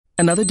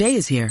Another day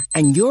is here,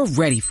 and you're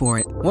ready for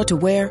it. What to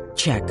wear?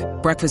 Check.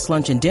 Breakfast,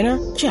 lunch, and dinner?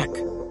 Check.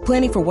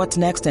 Planning for what's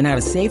next and how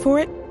to save for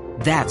it?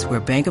 That's where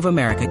Bank of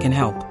America can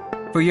help.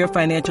 For your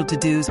financial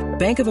to-dos,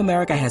 Bank of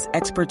America has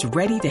experts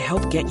ready to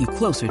help get you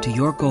closer to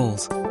your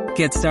goals.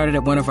 Get started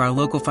at one of our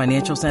local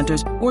financial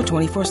centers or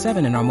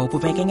 24/7 in our mobile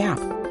banking app.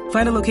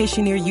 Find a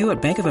location near you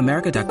at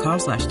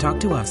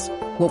bankofamerica.com/talktous.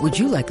 What would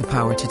you like the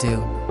power to do?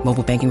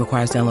 Mobile banking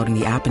requires downloading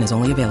the app and is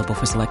only available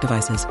for select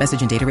devices.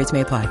 Message and data rates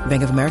may apply.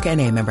 Bank of America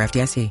N.A., member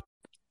FDIC.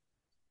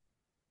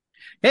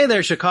 Hey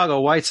there, Chicago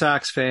White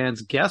Sox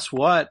fans. Guess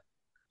what?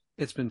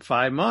 It's been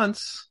 5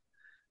 months.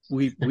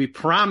 We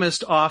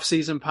promised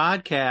off-season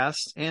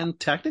podcast, and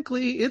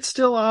technically it's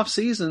still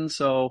off-season,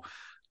 so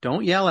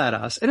don't yell at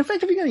us. And in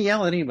fact, if you're going to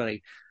yell at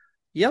anybody,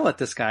 yell at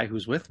this guy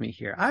who's with me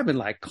here. I've been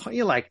like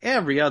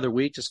every other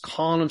week just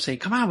calling him saying,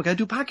 come on, we got to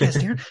do a podcast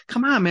here.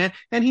 Come on, man.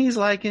 And he's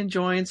like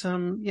enjoying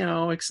some,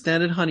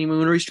 extended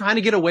honeymoon, or he's trying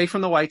to get away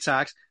from the White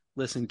Sox.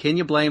 Listen, can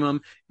you blame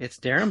him? It's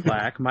Darren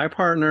Black, my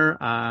partner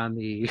on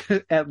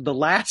at the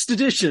last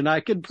edition. I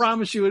can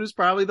promise you it is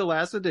probably the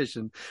last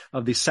edition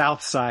of the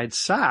Southside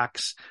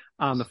Sox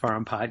on the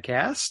Farm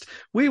podcast.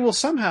 We will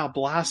somehow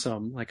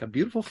blossom like a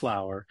beautiful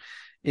flower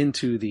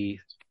into the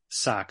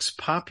Sox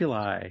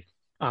Populi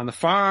on the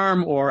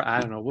farm, or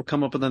I don't know, we'll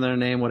come up with another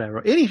name,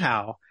 whatever.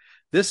 Anyhow,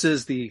 this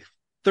is the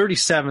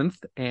 37th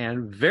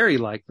and very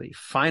likely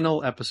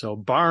final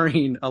episode,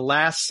 barring a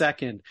last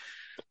second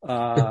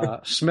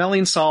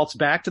smelling salts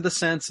back to the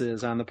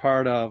senses on the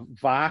part of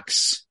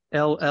Vox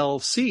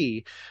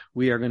LLC.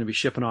 We are going to be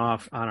shipping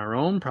off on our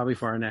own, probably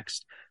for our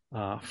next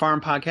farm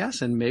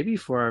podcast, and maybe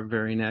for our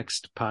very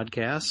next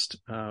podcast,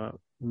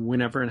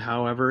 whenever and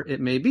however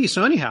it may be.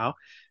 So anyhow,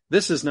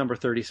 this is number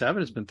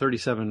 37. It's been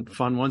 37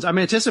 fun ones. I'm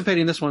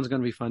anticipating this one's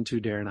going to be fun too,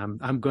 Darren.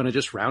 I'm going to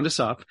just round us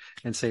up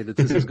and say that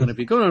this is going to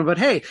be good. But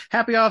hey,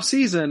 happy off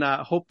season.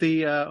 Hope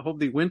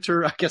the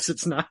winter, I guess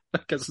it's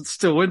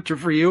still winter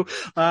for you.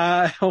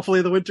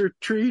 Hopefully the winter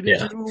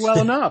treated you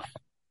well enough.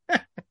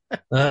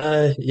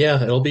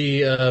 Yeah, it'll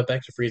be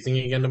back to freezing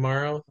again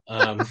tomorrow.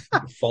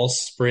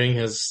 False spring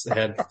has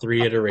had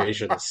 3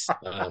 iterations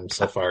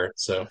so far.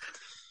 So,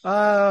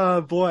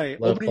 boy,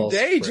 opening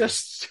day spring.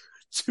 just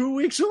 2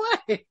 weeks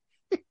away.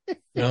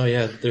 Oh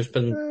yeah, there's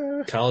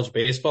been college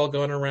baseball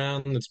going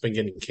around. It's been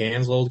getting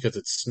canceled because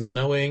it's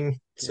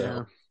snowing.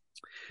 So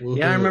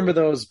yeah, I remember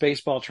those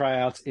baseball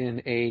tryouts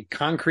in a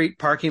concrete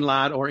parking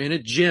lot or in a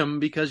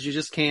gym, because you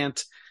just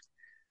can't.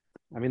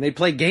 I mean, they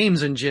play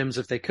games in gyms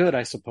if they could,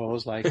 I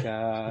suppose, like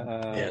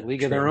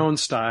League of Their Own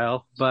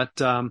style. But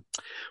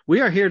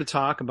we are here to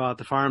talk about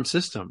the farm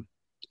system,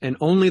 and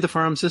only the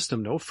farm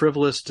system. No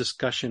frivolous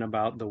discussion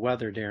about the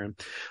weather, Darren.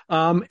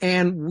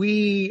 And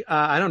we,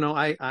 I don't know,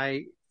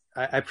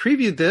 I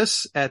previewed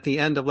this at the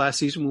end of last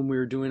season when we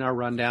were doing our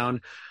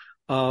rundown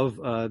of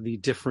the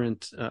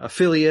different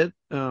affiliate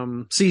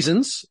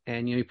seasons,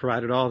 and you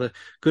provided all the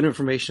good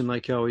information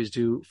like you always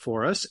do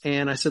for us.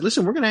 And I said,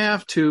 listen, we're going to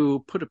have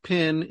to put a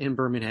pin in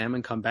Birmingham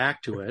and come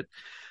back to it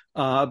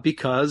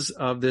because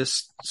of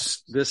this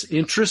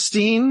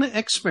interesting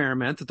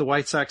experiment that the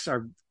White Sox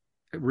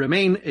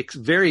remain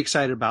very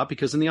excited about,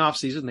 because in the off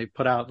season they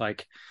put out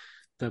like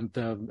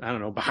the I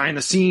don't know, behind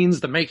the scenes,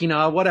 the making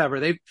of, whatever.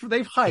 They've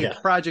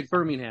hyped Project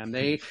Birmingham.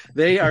 They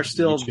are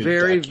still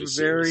very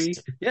psyched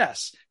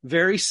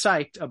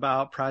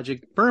about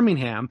Project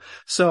Birmingham.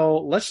 So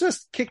let's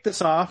just kick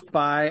this off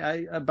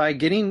by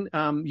getting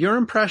your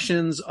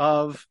impressions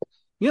of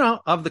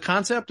the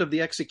concept, of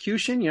the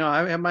execution.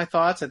 I have my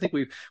thoughts. I think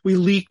we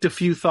leaked a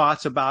few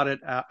thoughts about it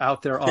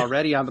out there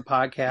already on the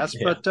podcast,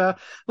 but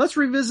let's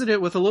revisit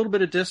it with a little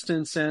bit of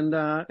distance and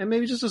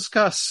maybe just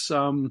discuss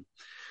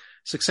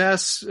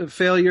success,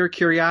 failure,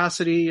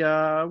 curiosity. Where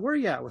are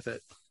you at with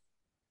it?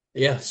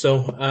 Yeah.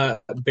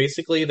 So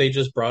basically they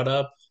just brought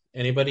up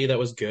anybody that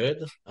was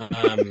good,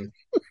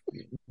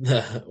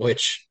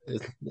 which,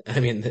 I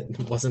mean, it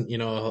wasn't,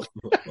 a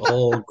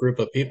whole group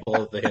of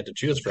people they had to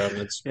choose from.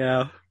 It's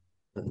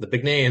the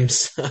big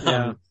names.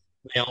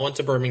 They all went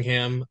to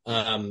Birmingham.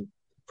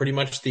 Pretty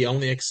much the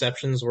only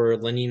exceptions were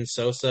Lenyn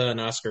Sosa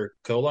and Oscar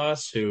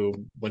Colas, who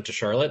went to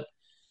Charlotte.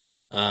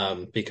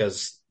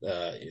 Because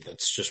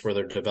that's just where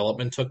their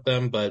development took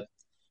them. But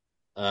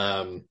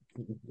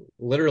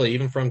literally,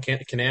 even from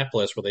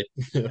Kannapolis, where they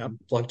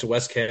plugged to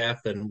West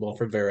Calf and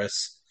Wilfred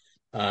Veras,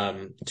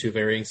 to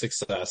varying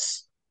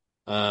success.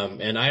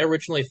 And I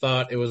originally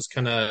thought it was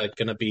kind of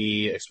going to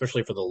be,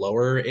 especially for the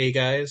lower A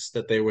guys,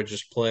 that they would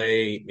just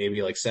play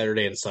maybe like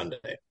Saturday and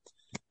Sunday.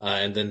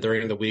 And then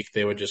during the week,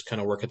 they would just kind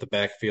of work at the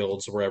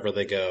backfields wherever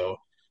they go,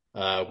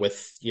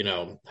 with,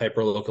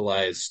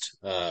 hyper-localized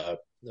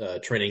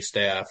training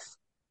staff,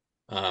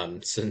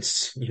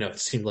 since it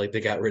seemed like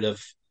they got rid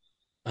of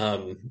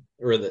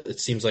it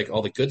seems like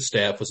all the good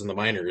staff was in the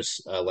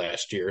minors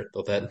last year,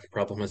 though that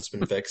problem has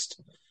been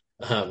fixed.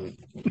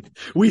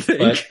 We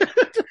think,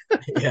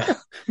 yeah,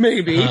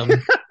 maybe.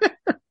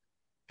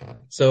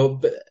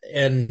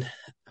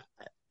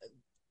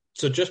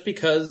 So just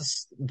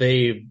because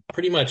they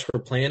pretty much were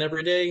playing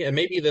every day, and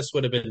maybe this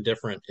would have been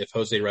different if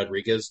Jose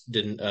Rodriguez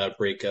didn't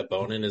break a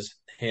bone in his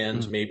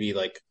hand. Mm, Maybe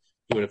like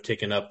he would have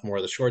taken up more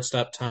of the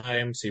shortstop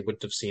time, so you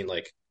wouldn't have seen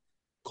like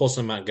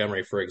Colson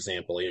Montgomery, for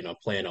example,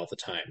 playing all the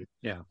time.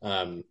 yeah.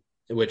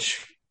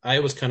 Which I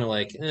was kind of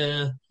like,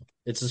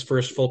 it's his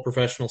first full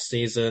professional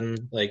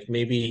season. Like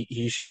maybe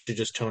he should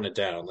just tone it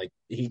down. Like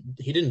he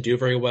didn't do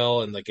very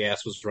well, and the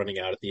gas was running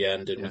out at the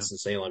end in Yeah.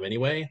 Winston-Salem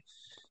anyway.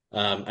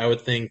 I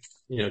would think,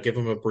 give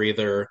him a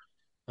breather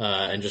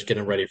and just get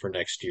him ready for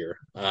next year.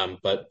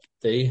 But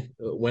they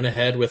went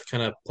ahead with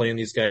kind of playing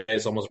these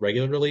guys almost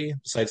regularly,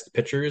 besides the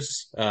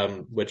pitchers,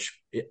 which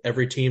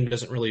every team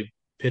doesn't really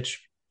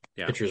pitch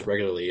Yeah. pitchers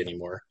regularly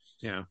anymore.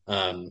 Yeah.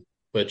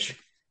 Which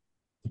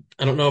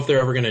I don't know if they're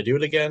ever going to do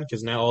it again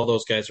because now all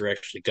those guys are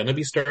actually going to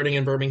be starting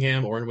in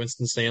Birmingham or in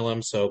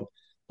Winston-Salem. So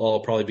they'll all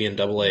probably be in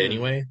Double A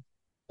anyway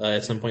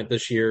at some point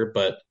this year.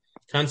 But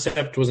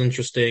concept was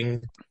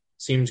interesting.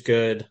 Seemed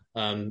good.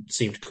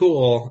 Seemed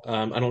cool.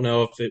 I don't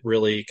know if it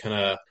really kind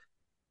of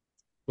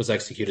was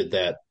executed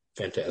that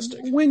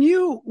fantastic. When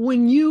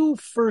you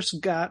first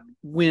got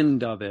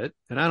wind of it,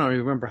 and I don't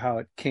even remember how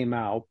it came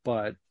out,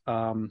 but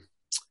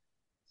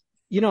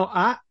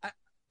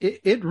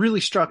it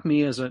really struck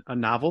me as a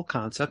novel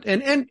concept.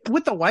 And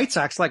with the White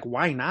Sox, like,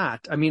 why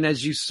not? I mean,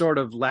 as you sort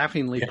of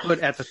laughingly put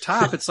at the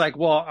top, it's like,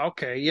 well,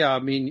 okay, yeah, I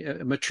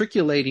mean,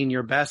 matriculating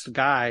your best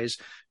guys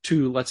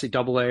to, let's say,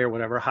 Double A or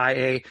whatever, High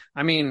A.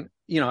 I mean,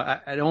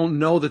 I don't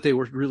know that they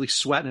were really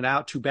sweating it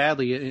out too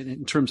badly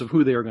in terms of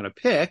who they were going to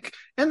pick.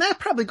 And that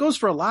probably goes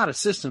for a lot of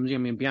systems. I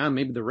mean, beyond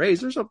maybe the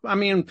Rays,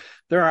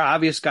 there are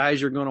obvious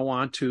guys you're going to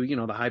want to,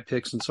 the high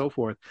picks and so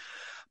forth.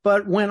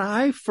 But when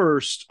I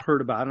first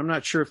heard about it, I'm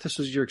not sure if this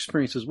was your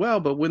experience as well,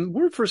 but when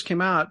word first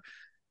came out,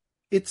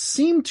 it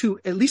seemed to,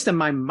 at least in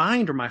my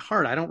mind or my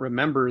heart, I don't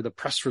remember the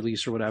press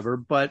release or whatever,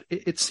 but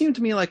it seemed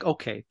to me like,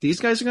 okay, these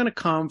guys are going to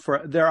come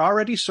they're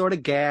already sort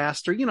of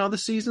gassed or, the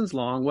season's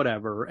long,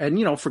 whatever.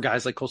 And, for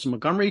guys like Colson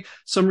Montgomery,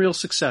 some real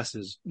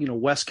successes.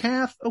 Wes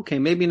Kath, okay,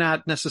 maybe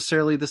not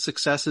necessarily the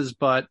successes,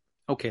 but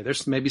okay,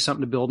 there's maybe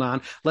something to build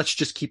on. Let's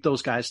just keep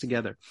those guys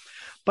together.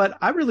 But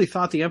I really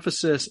thought the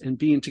emphasis in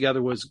being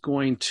together was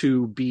going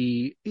to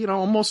be,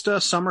 almost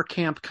a summer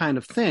camp kind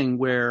of thing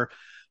where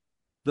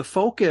the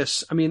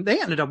focus, I mean,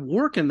 they ended up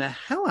working the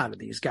hell out of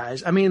these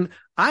guys. I mean,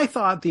 I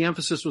thought the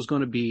emphasis was going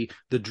to be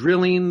the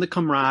drilling, the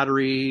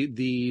camaraderie,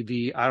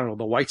 the I don't know,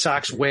 the White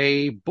Sox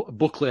way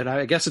booklet.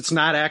 I guess it's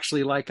not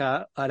actually like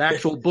an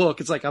actual book.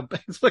 It's like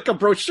a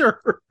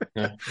brochure.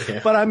 Yeah.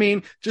 But I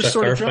mean, just Jeff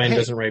sort of Garfien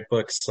doesn't write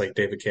books like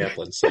David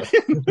Kaplan. So.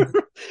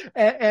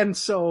 and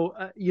so,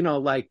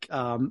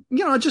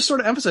 just sort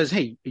of emphasize,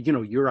 hey,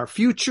 you're our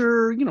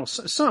future,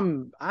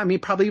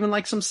 probably even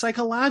like some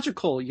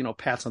psychological,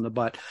 pats on the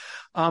butt.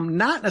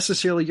 Not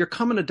necessarily you're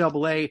coming to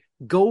Double A,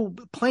 go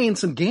playing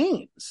some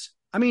games.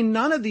 I mean,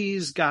 none of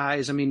these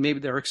guys, I mean, maybe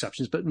there are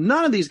exceptions, but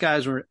none of these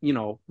guys were,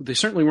 they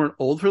certainly weren't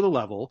old for the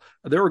level.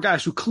 There were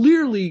guys who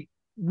clearly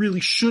really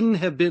shouldn't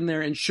have been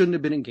there and shouldn't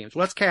have been in games.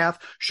 Wes Kath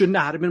should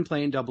not have been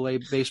playing Double A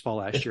baseball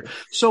last year.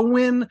 So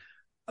when,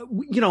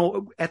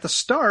 at the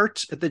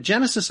start, at the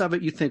genesis of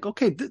it, you think,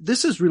 okay,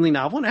 this is really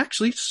novel and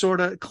actually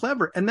sort of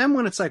clever. And then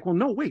when it's like, well,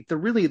 no, wait,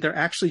 they're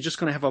actually just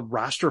going to have a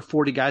roster of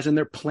 40 guys and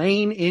they're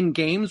playing in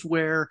games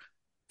where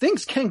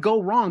things can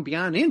go wrong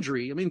beyond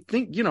injury. I mean,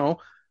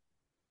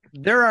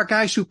 there are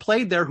guys who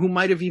played there who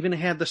might have even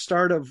had the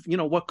start of,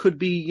 what could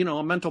be,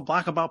 a mental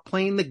block about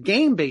playing the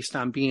game based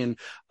on being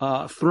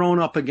thrown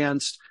up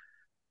against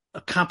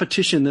a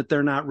competition that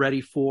they're not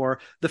ready for.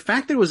 The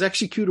fact that it was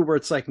executed where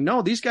it's like,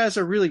 no, these guys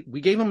are really, we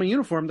gave them a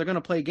uniform, they're going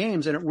to play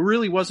games. And it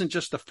really wasn't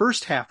just the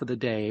first half of the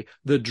day,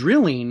 the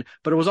drilling,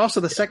 but it was also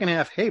the second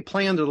half, hey,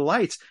 play under the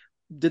lights.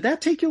 Did that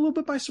take you a little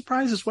bit by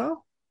surprise as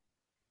well?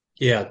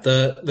 Yeah,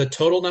 the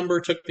total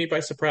number took me by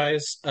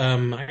surprise.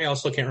 I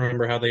also can't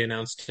remember how they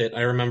announced it.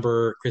 I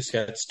remember Chris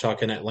Getz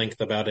talking at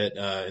length about it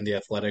in The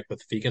Athletic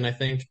with Fegan, I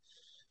think.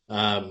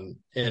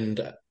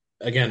 And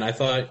again, I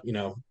thought,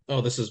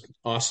 oh, this is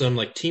awesome.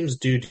 Like teams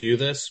do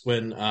this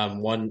when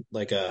one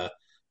like a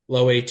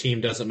low A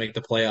team doesn't make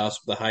the playoffs,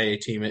 but the high A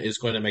team is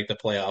going to make the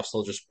playoffs.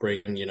 They'll just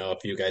bring a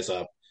few guys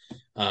up.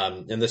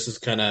 And this is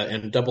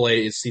and Double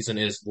A season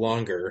is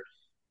longer.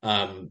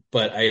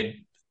 But I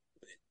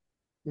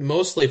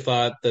mostly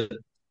thought that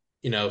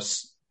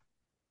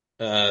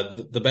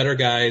the better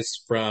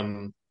guys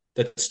from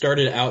that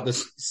started out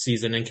this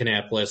season in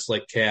Kannapolis,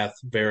 like Kath,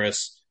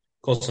 Veras,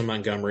 Colson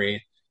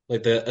Montgomery.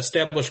 Like the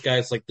established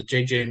guys like the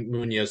JJ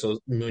Munoz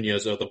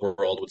of the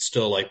world would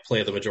still like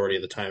play the majority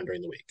of the time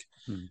during the week.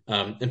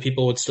 And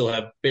people would still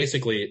have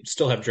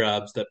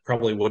jobs that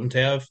probably wouldn't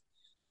have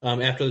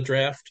after the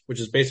draft, which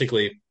is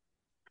basically,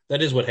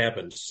 that is what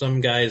happened. Some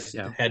guys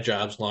had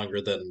jobs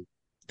longer than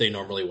they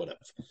normally would have.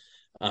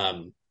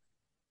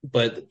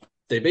 But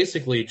they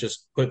basically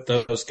just put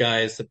those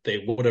guys that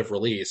they would have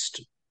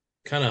released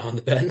kind of on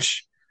the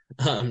bench.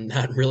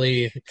 Not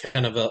really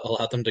kind of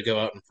allowed them to go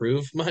out and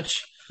prove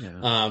much.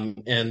 And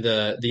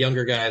the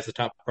younger guys, the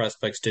top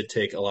prospects, did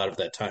take a lot of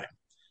that time.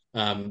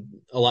 a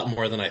lot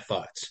more than I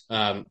thought.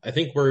 I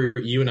think where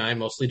you and I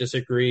mostly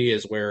disagree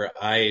is where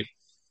I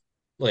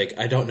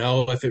don't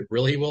know if it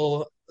really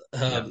will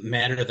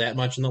matter that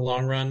much in the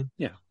long run.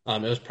 Yeah.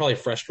 It was probably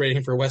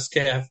frustrating for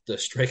Westcalf to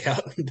strike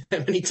out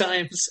that many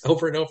times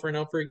over and over and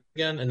over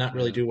again and not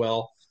really do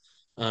well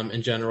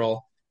in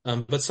general.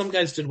 But some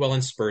guys did well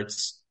in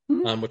spurts,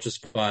 which is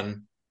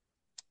fun.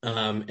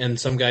 And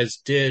some guys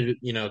did,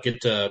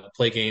 get to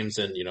play games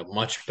in,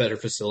 much better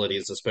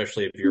facilities,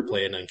 especially if you're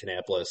playing in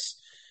Kannapolis,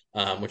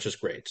 which is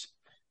great.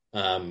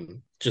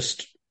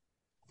 Just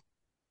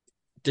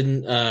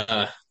didn't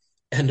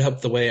end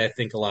up the way I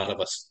think a lot of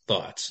us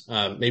thought.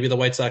 Maybe the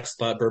White Sox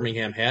thought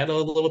Birmingham had a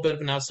little bit of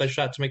an outside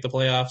shot to make the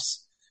playoffs.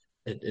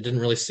 It didn't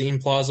really seem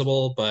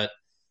plausible, but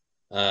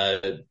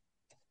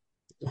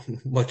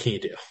what can you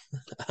do?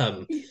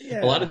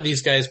 A lot of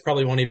these guys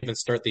probably won't even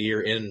start the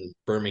year in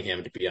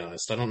Birmingham, to be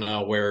honest. I don't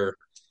know where,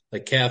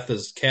 Kath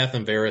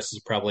and Veras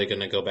is probably going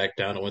to go back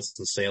down to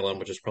Winston-Salem,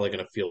 which is probably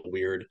going to feel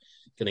weird,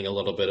 getting a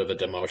little bit of a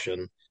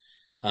demotion.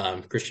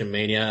 Christian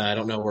Mania, I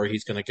don't know where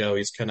he's going to go.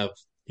 He's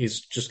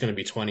just going to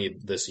be 20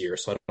 this year,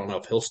 so I don't know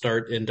if he'll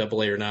start in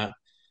AA or not.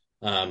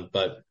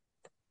 But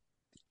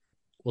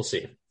we'll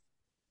see.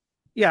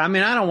 Yeah, I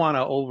mean, I don't want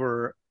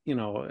to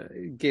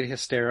get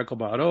hysterical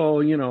about,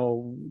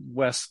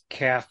 Wes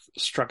Kath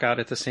struck out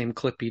at the same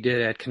clip he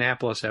did at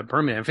Kannapolis at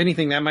Birmingham. If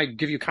anything, that might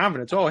give you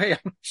confidence. Oh, hey,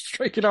 I'm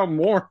striking out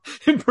more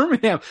in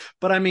Birmingham.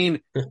 But I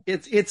mean,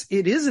 it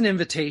is an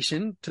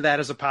invitation to that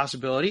as a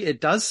possibility.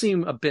 It does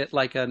seem a bit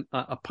like a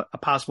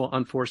possible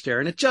unforced error.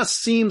 And it just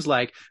seems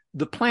like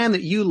the plan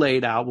that you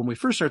laid out when we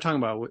first started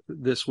talking about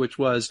this, which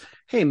was,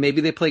 hey, maybe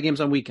they play games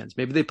on weekends.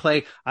 Maybe they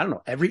play, I don't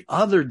know, every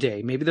other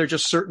day. Maybe they're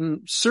just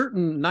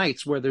certain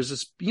nights where there's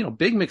this,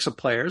 big mix of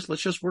players.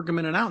 Let's just work them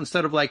in and out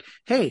instead of like,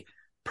 hey,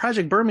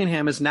 Project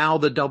Birmingham is now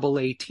the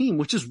AA team,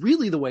 which is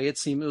really the way it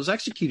seemed it was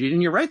executed.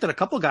 And you're right that a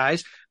couple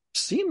guys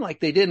seemed like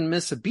they didn't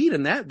miss a beat,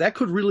 and that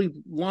could really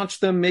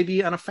launch them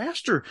maybe on a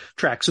faster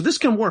track. So this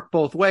can work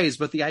both ways,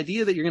 but the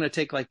idea that you're going to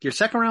take like your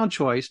second round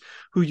choice,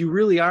 who you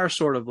really are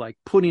sort of like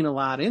putting a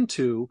lot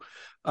into,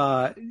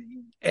 and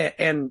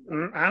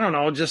I don't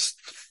know, just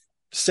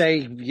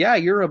say, yeah,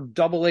 you're a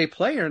AA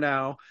player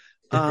now.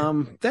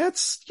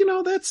 That's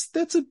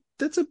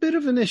a bit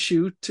of an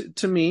issue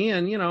to me.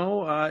 And,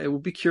 it will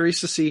be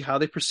curious to see how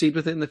they proceed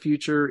with it in the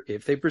future,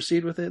 if they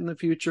proceed with it in the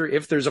future,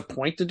 if there's a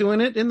point to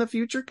doing it in the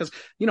future. Because,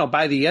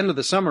 by the end of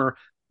the summer,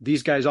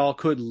 these guys all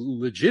could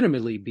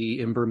legitimately be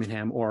in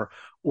Birmingham or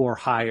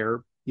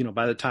higher,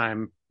 by the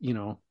time,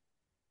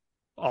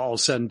 all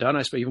said and done.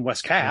 I suppose even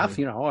Wes Kath,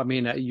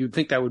 you'd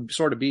think that would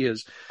sort of be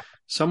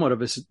somewhat of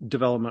his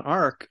development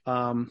arc.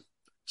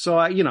 So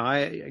I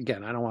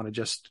don't want to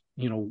just,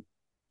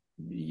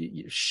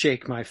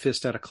 shake my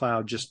fist at a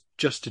cloud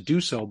just to do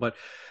so. But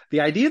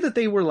the idea that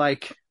they were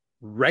like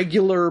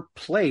regular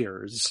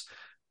players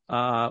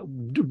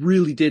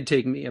really did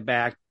take me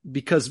aback,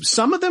 because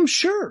some of them,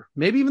 sure,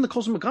 maybe even the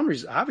Colson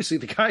Montgomery's, obviously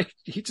the guy,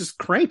 he just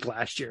cranked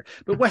last year.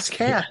 But Wes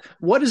Kath,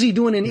 what is he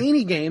doing in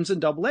any games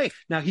in AA?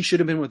 Now, he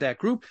should have been with that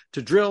group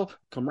to drill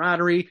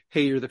camaraderie.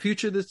 Hey, you're the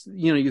future of this,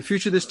 you're the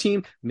future of this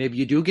team. Maybe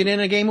you do get in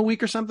a game a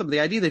week or something. But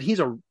the idea that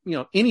he's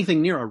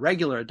anything near a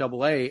regular at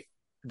AA,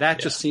 that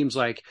just seems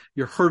like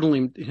you're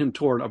hurtling him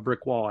toward a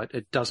brick wall.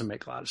 It doesn't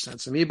make a lot of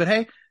sense to me. But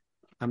hey,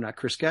 I'm not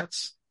Chris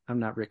Getz. I'm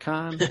not Rick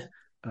Hahn.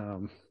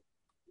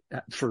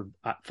 For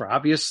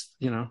obvious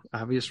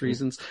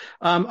reasons.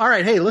 All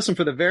right. Hey, listen,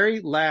 for the very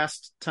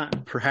last time,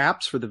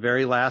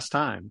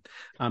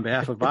 on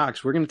behalf of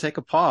Vox, we're going to take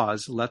a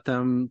pause, let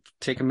them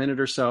take a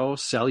minute or so,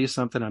 sell you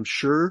something I'm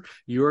sure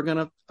you're going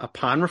to,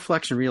 upon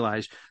reflection,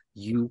 realize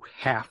you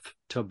have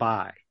to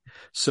buy.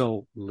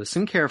 So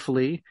listen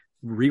carefully.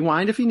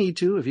 Rewind if you need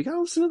to. If you got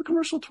to listen to the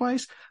commercial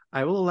twice,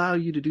 I will allow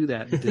you to do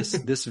that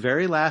this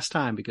very last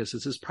time, because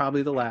this is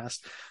probably the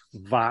last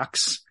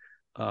Vox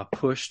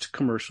pushed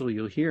commercial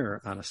you'll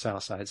hear on a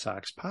Southside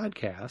Sox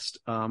podcast.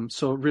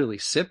 So really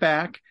sit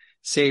back,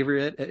 savor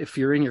it. If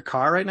you're in your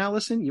car right now,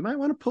 listen, you might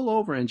want to pull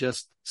over and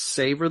just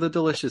savor the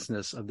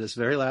deliciousness of this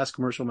very last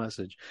commercial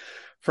message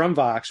from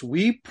Vox.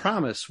 We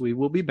promise we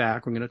will be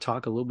back. We're going to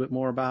talk a little bit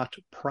more about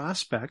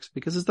prospects,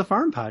 because it's the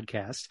Farm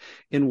Podcast.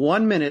 In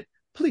 1 minute,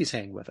 please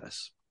hang with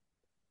us.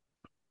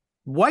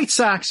 White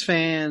Sox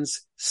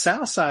fans,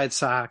 Southside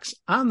Sox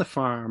on the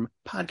Farm,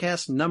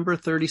 podcast number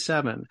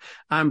 37.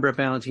 I'm Brett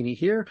Valentini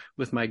here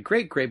with my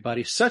great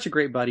buddy, such a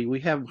great buddy.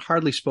 We have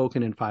hardly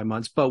spoken in 5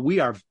 months, but we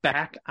are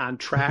back on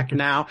track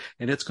now,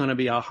 and it's going to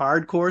be a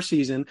hardcore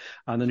season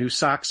on the new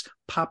Sox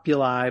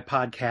Populi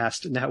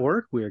podcast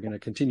network. We are going to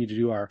continue to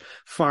do our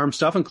farm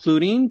stuff,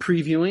 including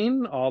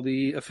previewing all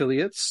the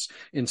affiliates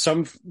in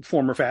some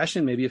form or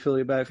fashion, maybe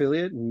affiliate by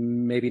affiliate,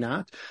 maybe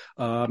not.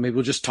 Maybe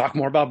we'll just talk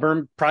more about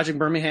Project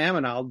Birmingham,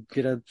 and I'll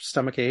get a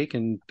stomach ache,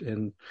 and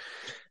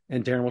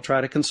Darren will try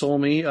to console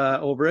me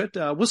over it.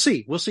 We'll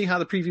see how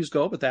the previews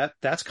go, but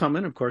that's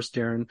coming. Of course,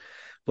 Darren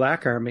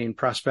Black, our main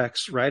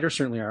prospects writer,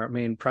 certainly our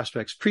main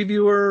prospects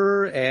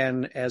previewer,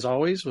 and as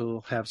always,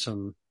 we'll have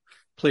some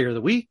player of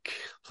the week,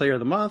 player of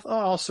the month,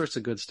 all sorts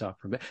of good stuff.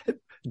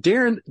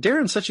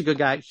 Darren's such a good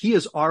guy. He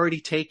has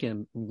already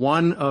taken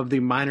one of the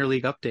minor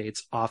league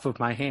updates off of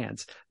my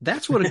hands.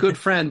 That's what a good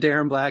friend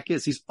Darren Black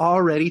is. He's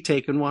already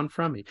taken one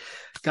from me.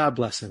 God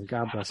bless him.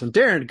 God bless him.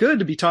 Darren, good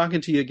to be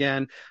talking to you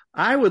again.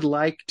 I would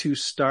like to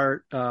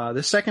start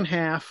the second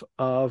half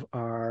of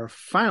our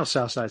final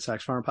Southside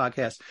Sox Farm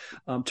podcast,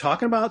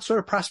 talking about sort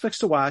of prospects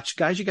to watch,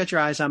 guys you got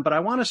your eyes on. But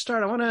I want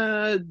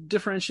to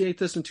differentiate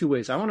this in two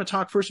ways. I want to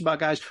talk first about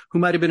guys who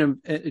might have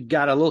been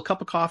got a little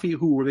cup of coffee,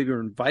 who were maybe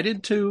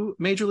invited to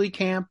Major League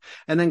camp,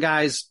 and then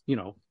guys,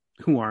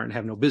 who aren't,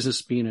 have no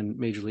business being in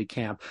Major League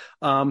camp.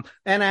 And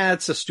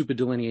that's a stupid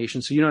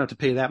delineation, so you don't have to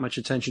pay that much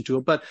attention to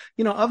it. But,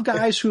 of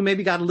guys who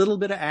maybe got a little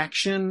bit of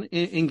action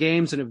in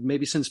games and have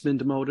maybe since been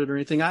demoted or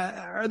anything,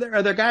 are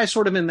there guys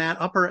sort of in that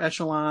upper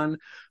echelon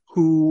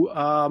who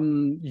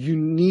you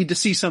need to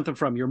see something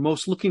from, you're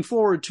most looking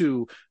forward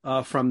to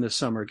from this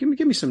summer? Give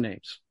me some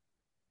names.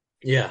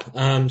 Yeah.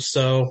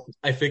 So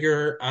I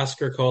figure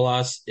Oscar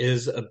Colas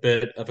is a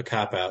bit of a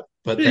cop-out,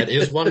 but that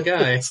is one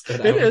guy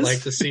that I would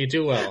like to see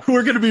do well.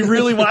 We're going to be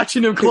really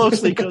watching him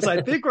closely because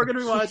I think we're going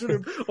to be watching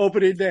him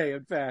opening day,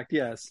 in fact,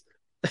 yes.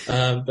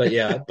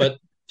 But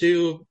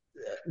to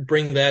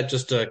bring that,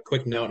 just a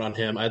quick note on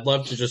him, I'd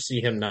love to just see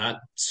him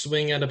not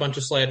swing at a bunch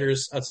of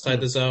sliders outside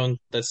the zone.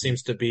 That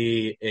seems to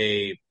be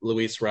a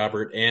Luis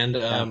Robert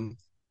and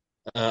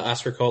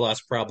Oscar Colas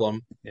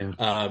problem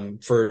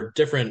for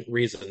different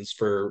reasons.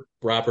 For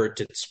Robert,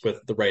 it's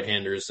with the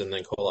right-handers, and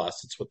then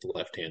Colas, it's with the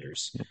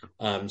left-handers.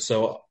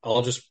 So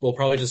we'll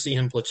probably just see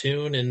him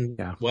platoon in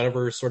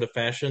whatever sort of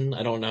fashion.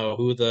 I don't know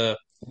who the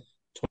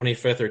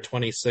 25th or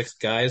 26th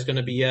guy is going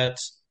to be yet.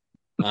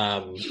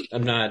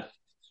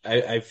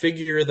 I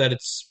figure that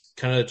it's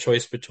kind of a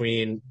choice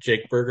between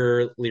Jake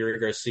Berger, Leary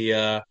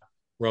Garcia,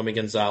 Romy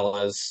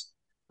Gonzalez,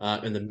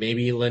 and then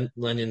maybe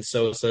Lenyn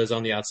Sosa is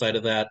on the outside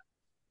of that.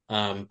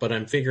 But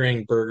I'm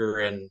figuring Berger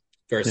and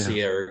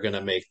Garcia are going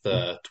to make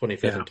the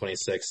 25th and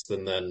 26th,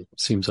 and then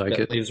seems like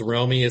it leaves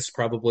Romy is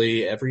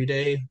probably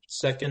everyday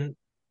second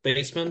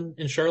baseman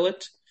in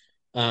Charlotte.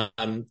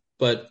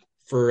 But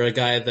for a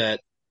guy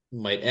that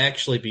might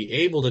actually be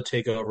able to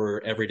take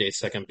over everyday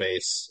second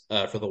base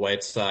for the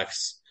White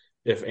Sox,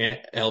 if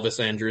Elvis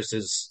Andrus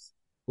is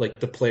like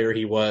the player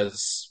he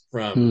was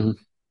from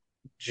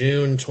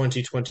June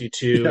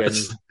 2022 and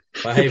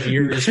 5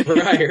 years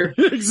prior.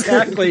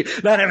 Exactly.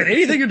 Not having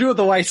anything to do with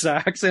the White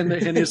Sox and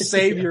his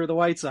savior, the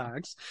White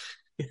Sox.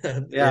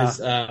 That's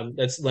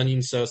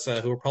Lenyn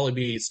Sosa, who will probably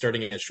be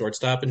starting at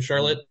shortstop in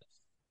Charlotte.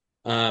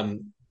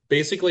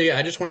 Basically,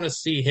 I just want to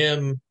see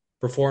him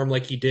perform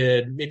like he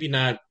did, maybe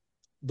not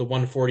the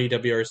 140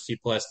 WRC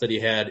plus that he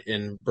had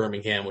in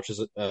Birmingham, which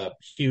is a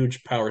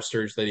huge power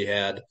surge that he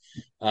had.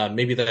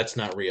 Maybe that's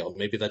not real.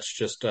 Maybe that's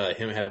just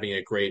him having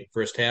a great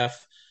first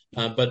half.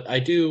 But I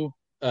do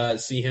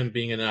see him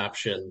being an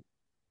option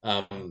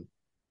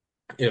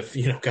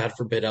if, God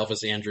forbid,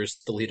 Elvis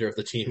Andrus, the leader of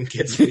the team,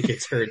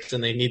 gets hurt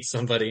and they need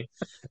somebody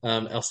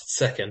else at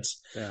second.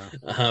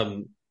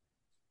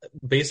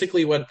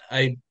 Basically,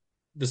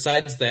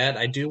 besides that,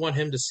 I do want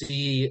him to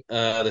see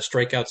the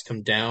strikeouts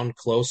come down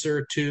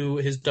closer to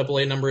his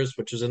AA numbers,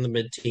 which is in the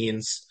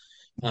mid-teens.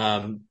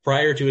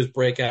 Prior to his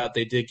breakout,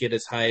 they did get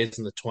as high as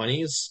in the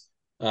 20s.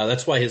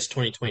 That's why his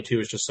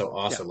 2022 is just so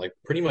awesome. Like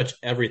pretty much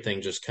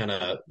everything just kind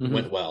of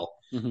went well.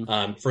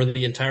 For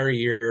the entire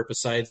year,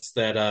 besides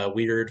that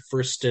weird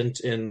first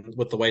stint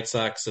with the White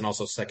Sox and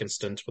also second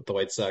stint with the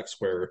White Sox,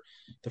 where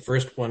the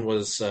first one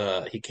was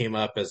he came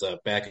up as a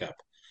backup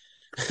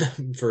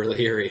for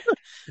Lahiri.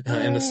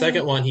 And the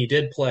second one he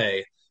did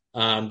play,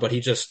 but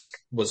he just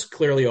was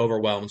clearly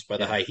overwhelmed by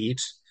the high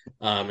heat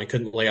and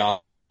couldn't lay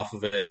off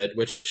of it,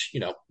 which,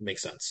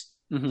 makes sense.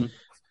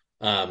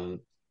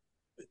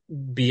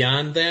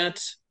 Beyond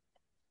that,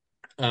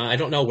 I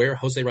don't know where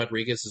Jose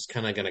Rodriguez is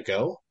kind of going to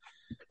go.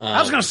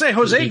 I was going to say,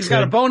 Jose's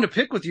got a bone to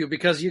pick with you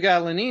because you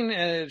got Lenyn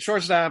at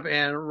shortstop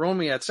and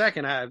Romy at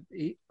second.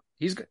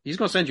 He's going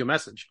to send you a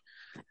message.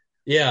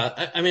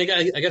 Yeah, I mean,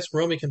 I guess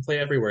Romy can play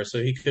everywhere,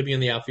 so he could be in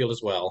the outfield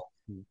as well.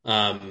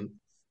 But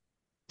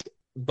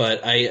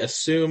I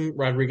assume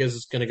Rodriguez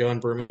is going to go in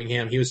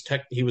Birmingham.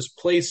 He was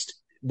placed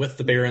with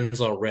the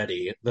Barons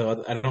already,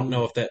 though I don't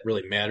know if that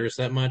really matters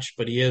that much,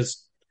 but he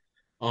is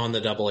on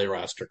the AA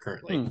roster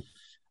currently.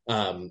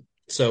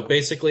 So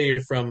basically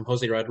from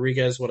Jose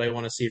Rodriguez, what I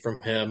want to see from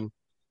him,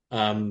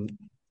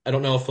 I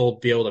don't know if he'll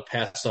be able to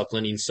pass up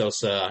Lenyn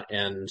Sosa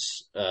and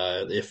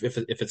if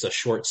it's a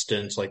short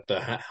stint like the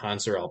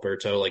Hans or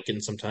Alberto, like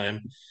in some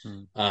time.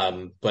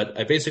 But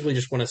I basically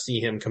just want to see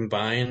him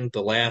combine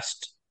the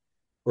last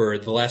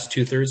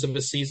 2/3 of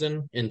his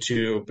season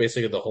into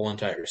basically the whole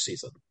entire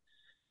season.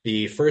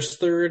 The first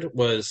third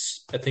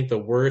was, I think, the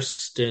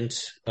worst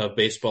stint of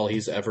baseball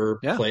he's ever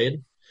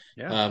played.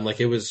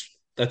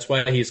 That's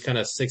why he's kind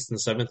of 6th and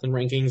 7th in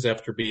rankings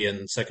after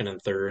being 2nd and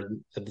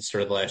 3rd at the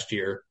start of last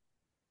year.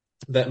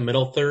 That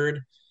middle third,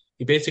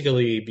 he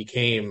basically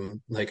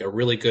became like a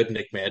really good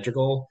Nick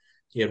Madrigal.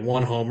 He had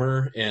 1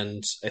 homer,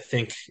 and I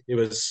think it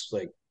was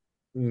like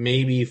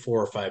maybe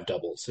 4 or 5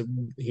 doubles.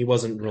 He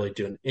wasn't really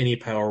doing any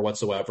power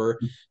whatsoever,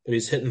 but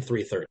he's hitting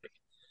 330.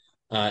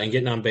 and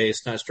getting on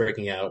base, not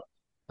striking out.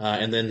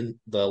 And then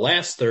the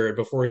last third,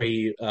 before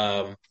he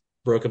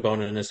broke a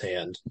bone in his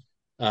hand,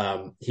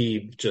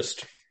 he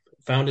just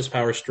found his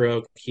power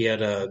stroke. He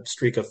had a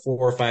streak of 4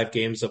 or 5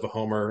 games of a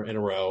homer in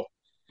a row,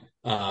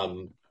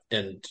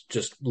 and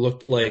just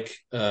looked like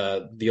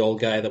the old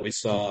guy that we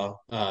saw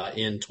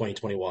in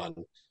 2021.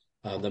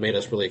 That made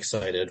us really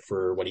excited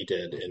for what he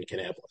did in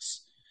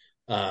Kannapolis.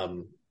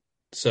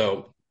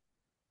 So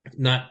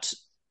not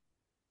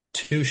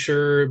too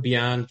sure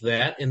beyond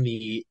that in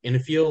the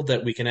infield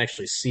that we can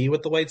actually see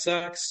with the White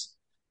Sox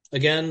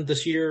again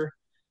this year.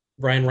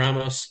 Brian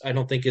Ramos, I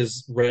don't think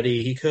is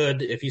ready. He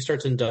could, if he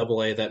starts in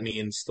Double-A, that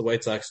means the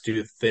White Sox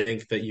do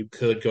think that you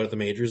could go to the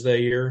majors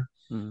that year.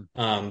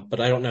 But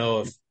I don't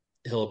know if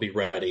he'll be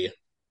ready.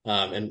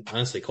 And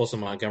honestly, Colson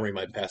Montgomery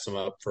might pass him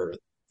up for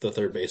the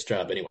third base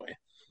job anyway.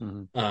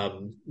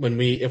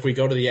 If we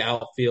go to the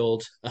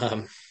outfield,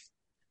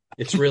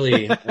 it's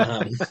really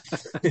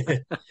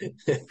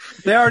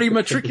they already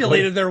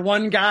matriculated their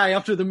one guy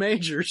up to the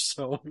majors.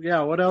 So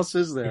yeah, what else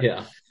is there?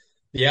 Yeah.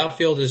 The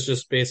outfield is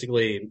just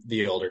basically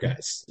the older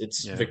guys.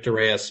 It's Victor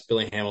Reyes,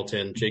 Billy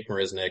Hamilton, Jake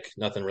Marisnick,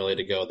 nothing really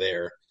to go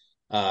there.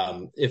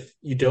 If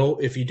you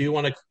do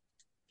want to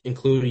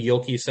include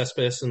Yoelqui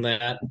Cespedes in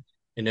that,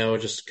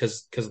 just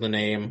because of the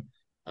name,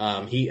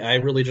 I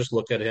really just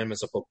look at him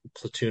as a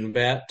platoon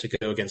bat to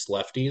go against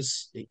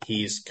lefties.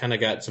 He's kind of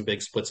got some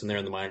big splits in there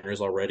in the minors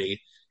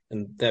already,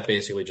 and that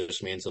basically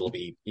just means it'll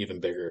be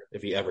even bigger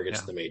if he ever gets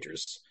to the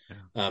majors.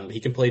 He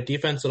can play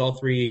defense at all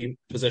 3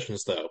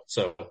 positions though,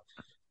 so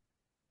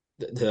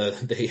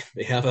they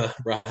have a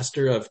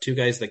roster of 2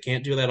 guys that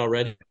can't do that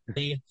already.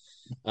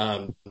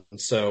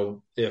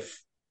 So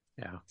if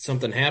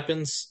something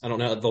happens, I don't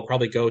know, they'll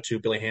probably go to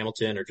Billy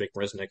Hamilton or Jake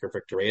Marisnick or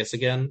Victor Reyes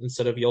again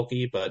instead of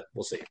Yoelqui, but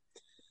we'll see.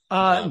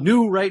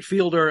 New right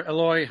fielder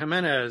Eloy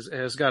Jimenez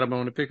has got a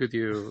bone to pick with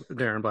you,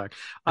 Darren Black.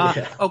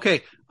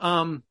 Okay.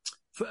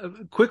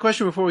 Quick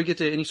question before we get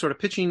to any sort of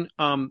pitching.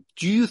 Do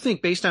you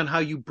think, based on how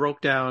you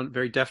broke down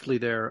very deftly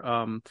there,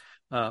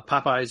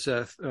 Popeye's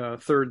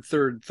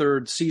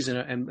third season,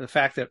 and the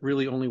fact that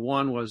really only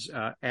one was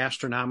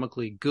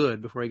astronomically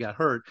good before he got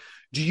hurt,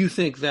 do you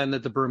think then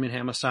that the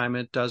Birmingham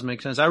assignment does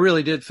make sense? I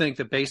really did think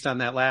that based on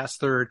that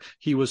last third,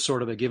 he was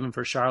sort of a given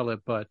for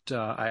Charlotte, but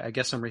I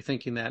guess I'm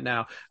rethinking that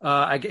now.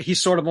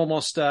 He's sort of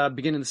almost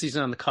beginning the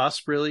season on the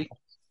cusp, really.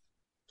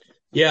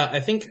 Yeah, I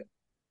think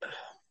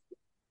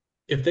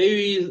if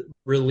they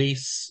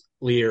release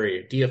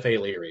Leary, DFA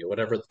Leary,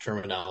 whatever the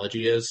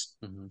terminology is,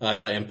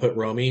 and put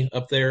Romy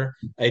up there,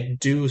 I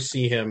do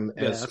see him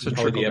as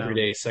probably the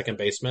everyday second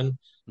baseman.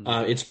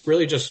 It's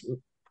really just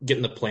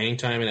getting the playing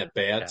time and at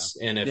bats,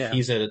 and if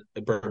he's at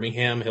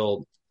Birmingham,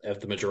 he'll have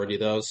the majority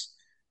of those.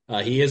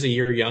 He is a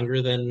year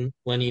younger than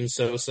Lenin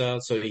Sosa,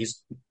 so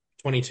he's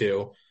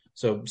 22.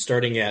 So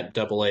starting at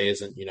Double-A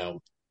isn't,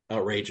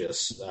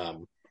 outrageous.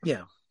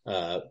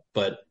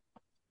 But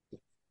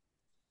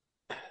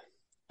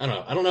I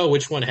don't know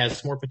which one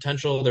has more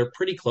potential. They're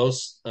pretty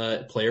close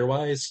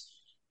player-wise.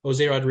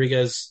 Jose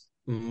Rodriguez,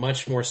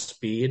 much more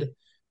speed.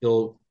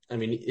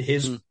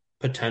 His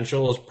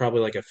potential is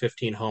probably like a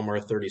 15 homer,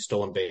 30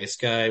 stolen base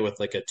guy with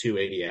like a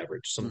 280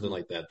 average, something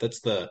like that.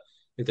 That's the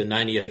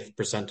 90th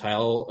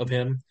percentile of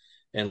him.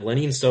 And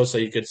Lenin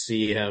Sosa, you could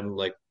see him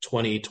like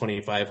 20,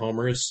 25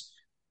 homers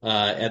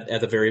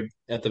at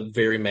the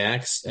very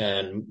max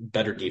and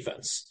better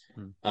defense.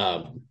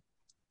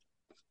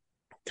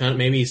 Kind of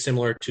maybe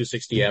similar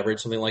 260 average,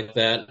 something like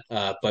that,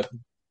 but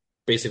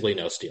basically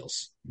no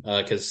steals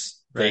because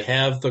they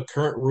have the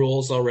current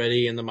rules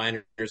already in the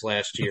minors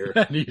last year.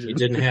 He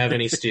didn't have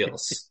any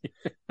steals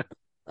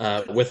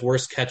with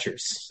worse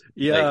catchers.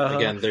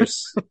 Again,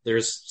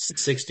 there's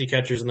 60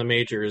 catchers in the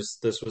majors.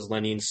 This was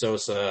Lenin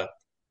Sosa,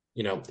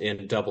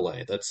 in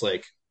Double-A. That's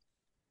like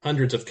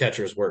hundreds of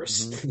catchers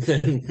worse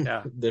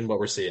than what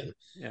we're seeing.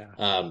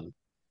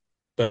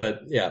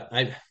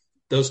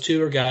 Those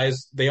 2 are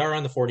guys, they are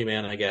on the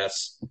 40-man, I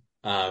guess.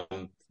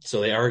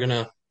 So they are going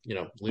to,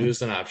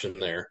 lose an option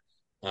there.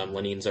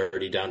 Lenin's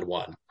already down to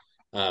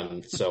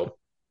 1. So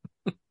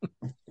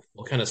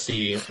we'll kind of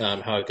see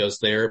how it goes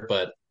there.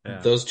 But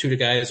those 2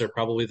 guys are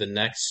probably the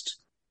next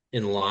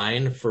in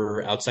line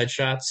for outside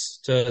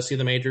shots to see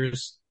the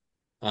majors.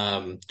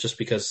 Just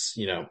because,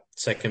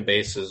 second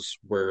base is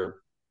where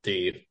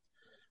the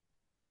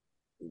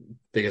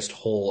biggest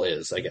hole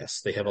is, I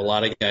guess. They have a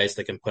lot of guys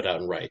that can put out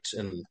in right,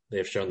 and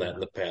they've shown that in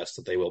the past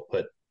that they will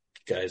put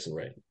guys in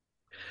right.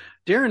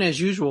 Darren, as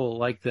usual,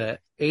 like the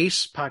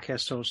ace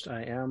podcast host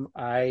I am,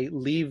 I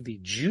leave the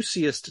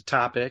juiciest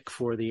topic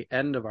for the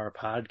end of our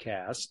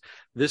podcast.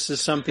 This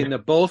is something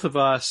that both of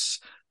us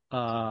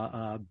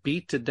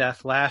beat to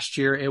death last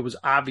year. It was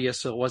obvious,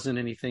 so it wasn't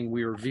anything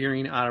we were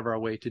veering out of our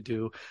way to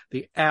do.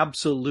 The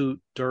absolute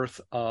dearth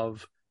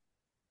of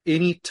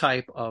any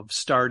type of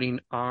starting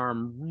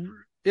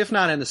arm, if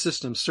not in the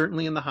system,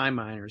 certainly in the high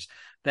minors.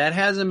 That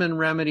hasn't been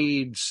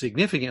remedied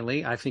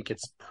significantly. I think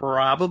it's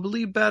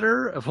probably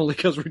better, only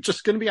because we're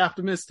just going to be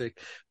optimistic,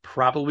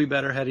 probably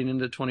better heading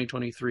into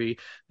 2023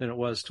 than it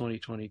was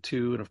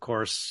 2022. And of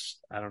course,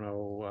 I don't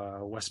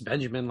know, West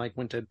Benjamin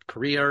went to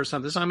Korea or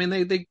something. So, I mean,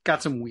 they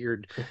got some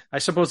weird, I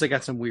suppose they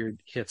got some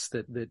weird hits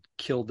that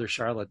killed their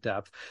Charlotte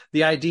depth.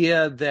 The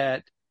idea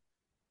that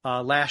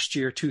last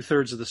year,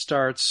 2/3 of the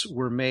starts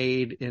were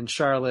made in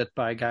Charlotte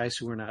by guys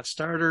who were not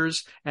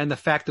starters. And the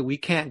fact that we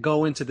can't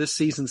go into this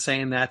season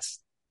saying that's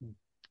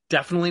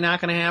definitely not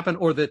going to happen,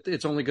 or that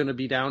it's only going to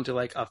be down to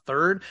a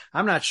third.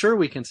 I'm not sure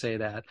we can say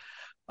that.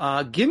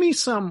 Give me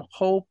some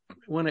hope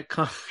when it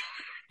comes,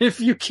 if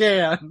you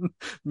can,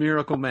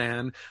 Miracle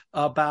Man,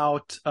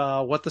 about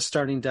what the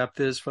starting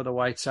depth is for the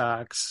White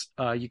Sox.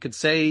 You could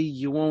say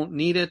you won't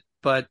need it,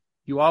 but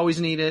you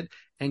always need it.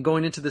 And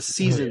going into the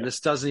season, This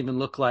doesn't even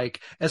look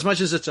like, as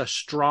much as it's a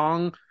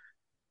strong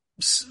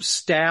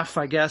staff,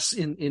 I guess,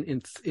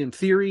 in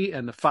theory,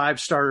 and the 5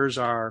 starters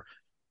are,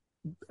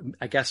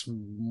 I guess,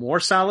 more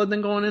solid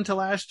than going into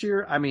last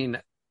year. I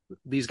mean,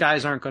 these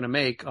guys aren't going to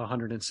make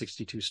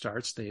 162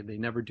 starts. They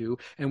never do.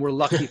 And we're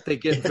lucky if they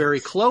get very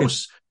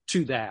close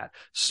to that.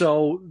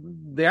 So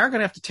they are going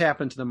to have to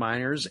tap into the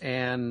minors.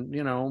 And,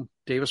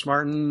 Davis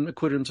Martin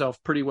acquitted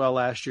himself pretty well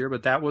last year,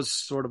 but that was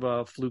sort of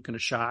a fluke and a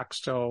shock.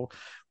 So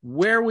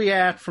where are we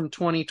at from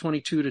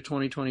 2022 to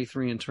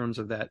 2023 in terms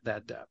of that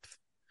depth?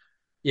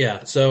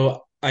 Yeah,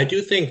 so I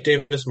do think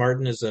Davis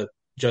Martin is a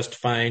just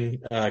fine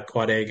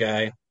quad A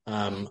guy.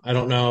 I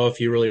don't know if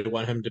you really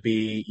want him to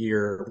be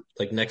your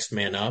next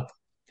man up,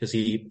 because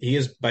he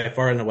is by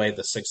far and away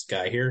the 6th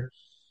guy here.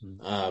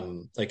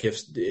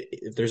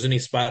 If there's any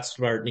spot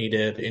start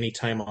needed, any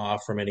time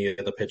off from any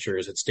of the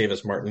pitchers, it's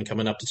Davis Martin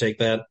coming up to take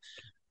that.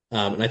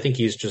 And I think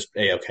he's just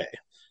A-okay.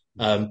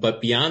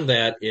 But beyond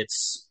that,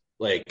 it's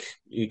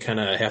you kind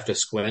of have to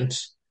squint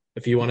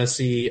if you want to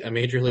see a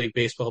Major League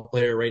Baseball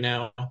player right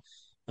now.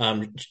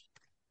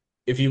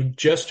 If you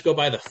just go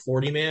by the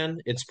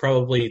 40-man, it's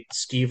probably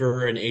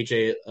Stever and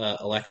AJ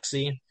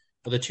Alexi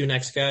are the 2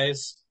 next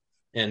guys.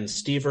 And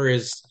Stever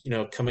is,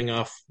 coming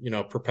off,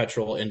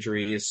 perpetual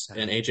injuries,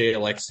 and AJ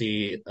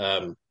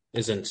Alexi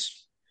isn't,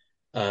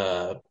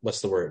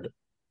 what's the word?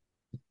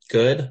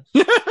 Good.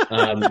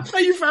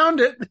 You found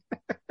it.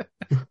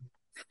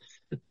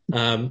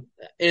 And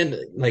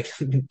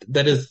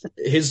that is,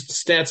 his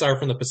stats are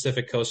from the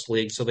Pacific Coast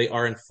League, so they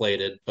are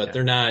inflated, but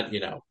they're not,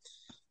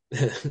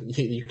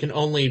 you can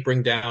only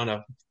bring down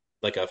a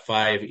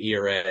 5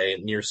 ERA,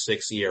 near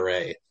 6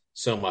 ERA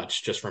so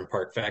much just from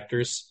park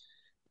factors.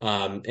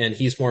 And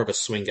he's more of a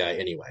swing guy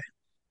anyway.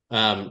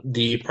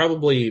 The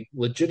probably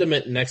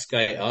legitimate next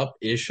guy up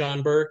is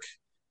Sean Burke.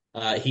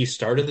 He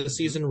started the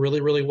season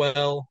really, really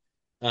well.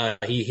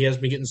 He has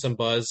been getting some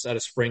buzz out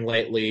of spring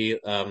lately.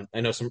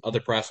 I know some other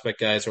prospect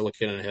guys are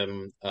looking at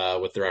him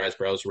with their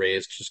eyebrows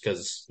raised just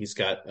because he's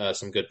got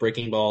some good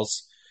breaking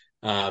balls.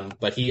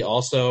 But he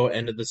also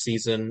ended the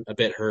season a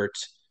bit hurt.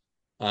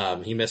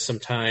 He missed some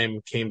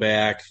time, came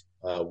back,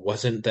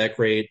 wasn't that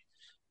great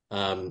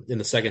in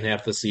the second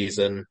half of the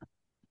season.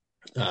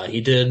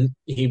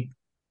 He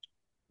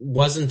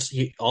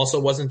also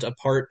wasn't a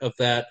part of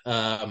that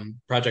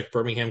Project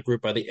Birmingham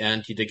group by the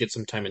end. He did get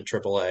some time in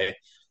AAA,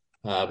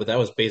 but that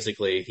was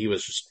basically, he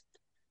was just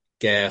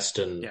gassed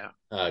and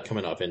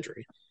coming off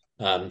injury.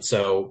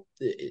 So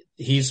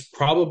he's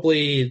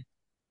probably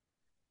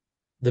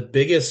the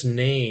biggest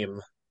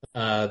name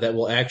that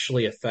will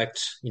actually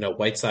affect,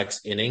 White Sox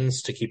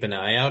innings to keep an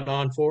eye out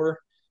on for,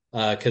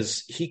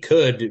 because he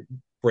could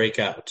break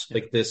out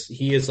like this.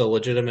 He is a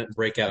legitimate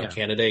breakout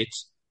candidate,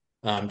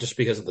 just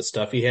because of the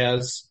stuff he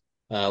has,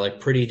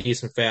 pretty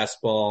decent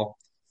fastball,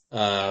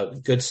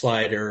 good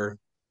slider.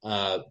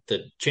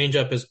 The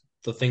changeup is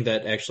the thing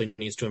that actually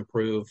needs to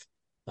improve.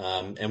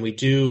 And we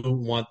do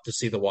want to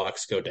see the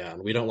walks go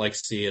down. We don't like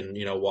seeing,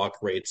 walk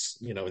rates,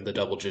 in the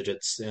double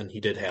digits. And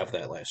he did have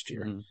that last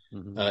year.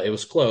 Mm-hmm. It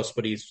was close,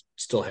 but he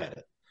still had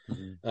it.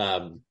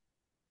 Mm-hmm.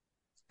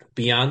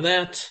 Beyond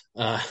that,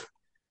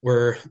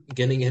 we're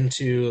getting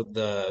into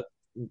the,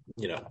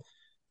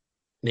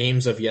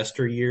 names of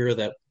yesteryear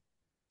that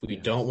we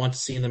don't want to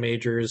see in the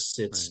majors.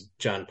 It's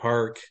John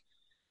Park,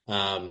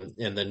 and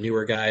the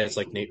newer guys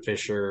like Nate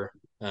Fisher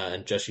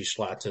and Jesse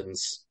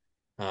Schlattens,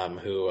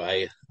 who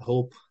I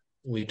hope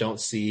we don't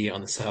see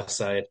on the South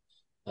Side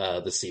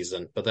this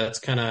season. But that's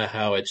kind of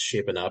how it's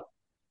shaping up.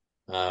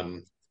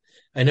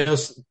 I know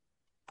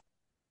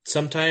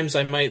sometimes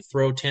I might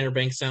throw Tanner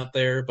Banks out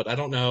there, but I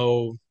don't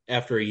know,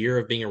 after a year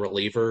of being a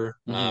reliever,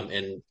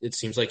 and it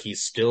seems like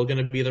he's still going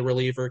to be the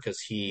reliever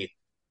because he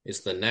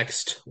is the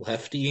next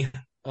lefty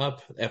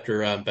up after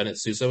Bennett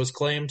Sousa was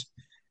claimed.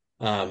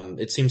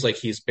 It seems like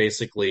he's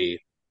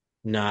basically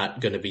not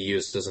going to be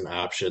used as an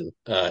option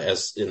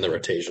as in the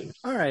rotation.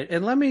 All right.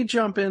 And let me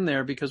jump in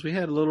there because we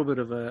had a little bit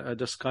of a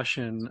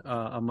discussion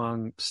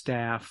among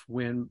staff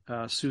when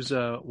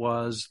Sousa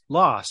was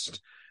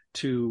lost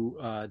to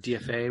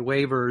DFA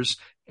waivers.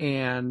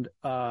 And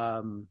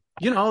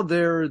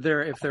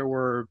if there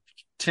were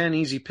 10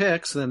 easy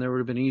picks, then there would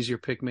have been an easier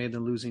pick made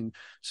than losing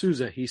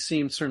Souza. He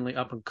seemed certainly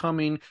up and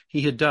coming.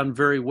 He had done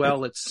very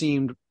well, it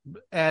seemed,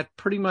 at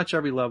pretty much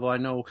every level. I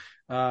know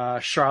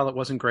Charlotte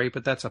wasn't great,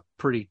 but that's a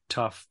pretty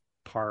tough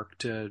park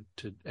to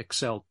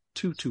excel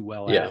too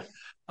well at.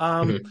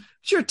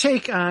 What's your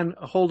take on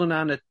holding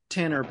on to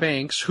Tanner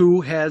Banks,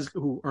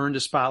 who earned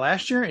a spot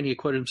last year, and he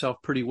acquitted himself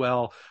pretty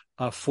well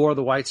for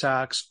the White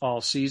Sox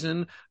all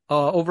season,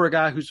 over a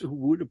guy who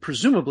would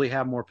presumably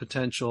have more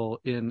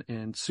potential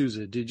in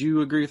Souza? Did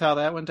you agree with how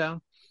that went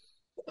down?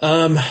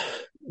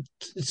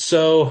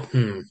 So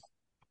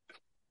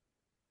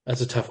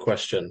that's a tough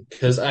question,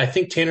 because I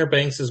think Tanner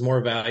Banks is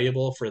more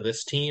valuable for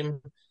this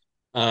team,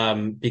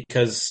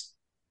 because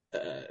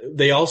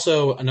they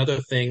also, another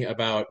thing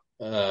about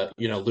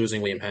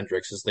losing Liam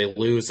Hendricks is they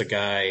lose a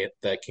guy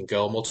that can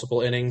go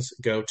multiple innings,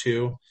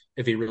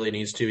 if he really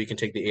needs to. He can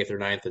take the 8th or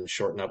 9th and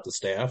shorten up the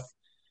staff.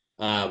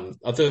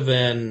 Other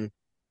than,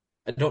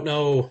 I don't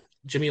know,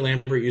 Jimmy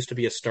Lambert used to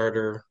be a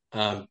starter,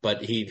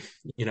 but he,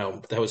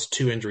 that was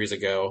 2 injuries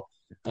ago.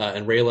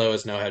 And Raylo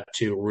has now had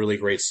 2 really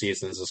great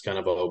seasons as kind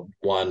of a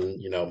one,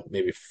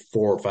 maybe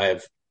 4 or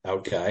 5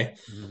 out guy.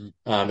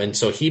 And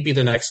so he'd be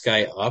the next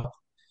guy up.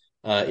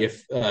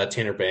 If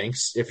Tanner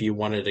Banks, if you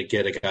wanted to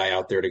get a guy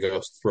out there to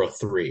go throw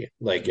 3,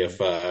 like if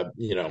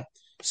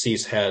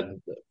Cease had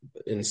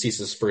in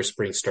Cease's first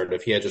spring start,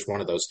 if he had just one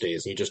of those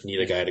days, you just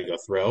need a guy to go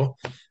throw.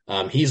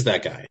 He's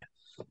that guy.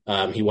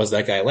 He was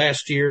that guy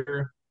last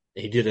year.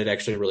 He did it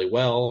actually really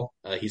well.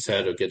 He's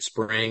had a good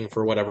spring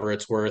for whatever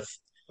it's worth.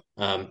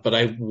 But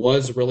I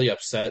was really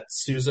upset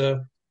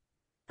Souza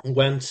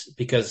went,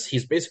 because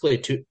he's basically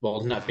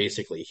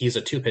he's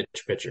a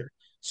 2-pitch pitcher,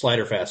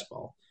 slider,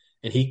 fastball.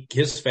 And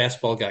his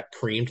fastball got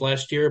creamed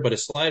last year, but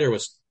his slider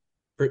was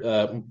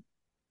good.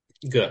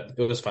 It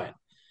was fine.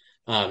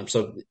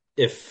 So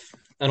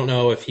I don't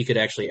know if he could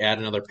actually add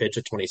another pitch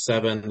at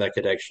 27 that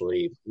could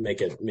actually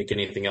make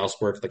anything else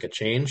work, like a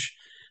change.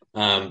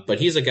 But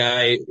he's a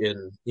guy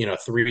in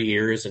 3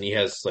 years, and he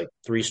has like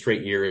 3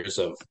 straight years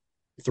of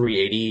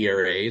 3.80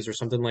 ERAs or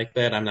something like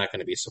that. I'm not going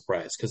to be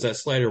surprised, because that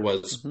slider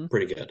was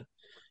pretty good.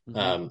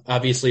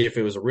 Obviously, if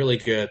it was really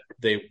good,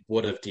 they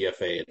would have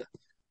DFA'd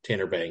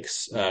Tanner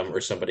Banks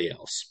or somebody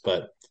else,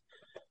 but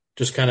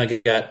just kind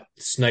of got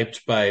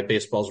sniped by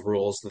baseball's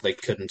rules that they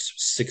couldn't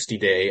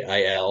 60-day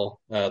IL.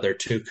 They're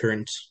 2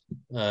 current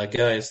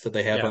guys that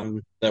they have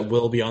on that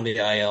will be on the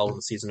IL when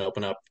the season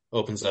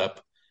opens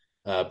up.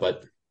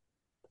 But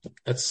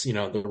that's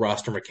the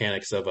roster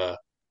mechanics of a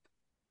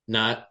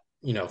not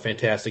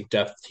fantastic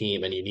depth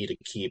team, and you need to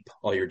keep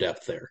all your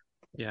depth there.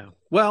 Yeah.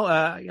 Well,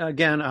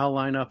 again, I'll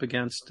line up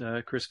against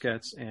Chris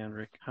Getz and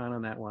Rick Hahn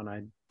on that one.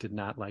 I did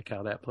not like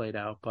how that played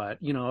out, but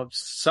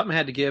something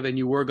had to give, and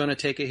you were going to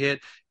take a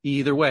hit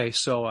either way.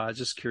 So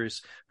just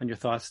curious on your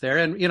thoughts there.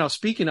 And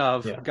speaking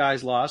of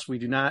guys lost, we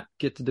do not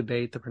get to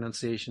debate the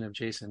pronunciation of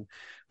Jason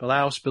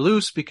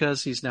Belus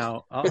because he's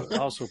now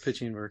also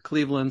pitching for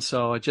Cleveland.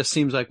 So it just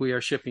seems like we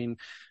are shipping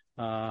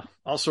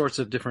all sorts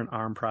of different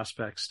arm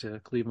prospects to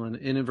Cleveland,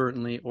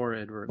 inadvertently or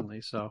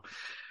advertently. So.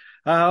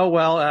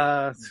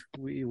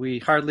 We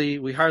hardly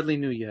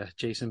knew you,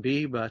 Jason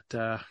B, but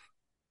not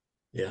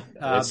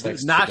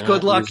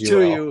good luck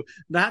to you.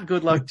 Not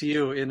good luck to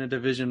you in a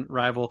division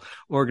rival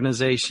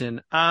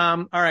organization.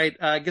 All right.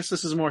 I guess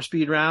this is a more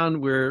speed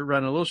round. We're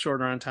running a little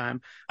shorter on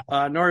time.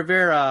 Nor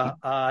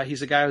Rivera,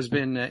 he's a guy who's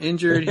been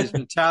injured. He's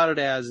been touted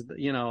as,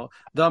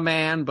 the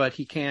man, but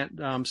he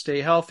can't stay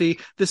healthy.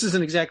 This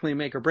isn't exactly a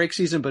make or break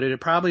season, but it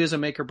probably is a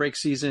make or break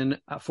season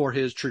for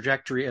his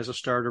trajectory as a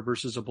starter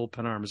versus a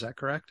bullpen arm. Is that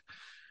correct?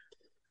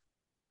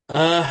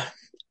 Well,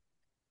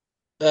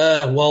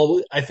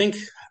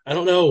 I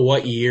don't know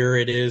what year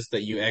it is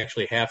that you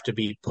actually have to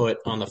be put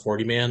on the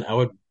 40-man. I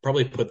would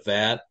probably put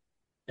that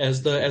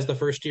as the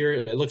first year.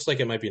 It looks like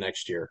it might be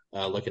next year,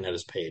 looking at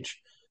his page.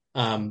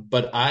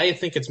 But I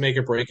think it's make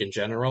or break in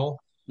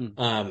general,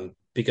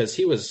 because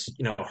he was,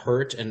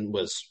 hurt and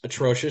was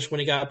atrocious when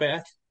he got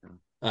back.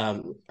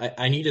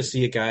 I need to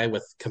see a guy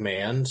with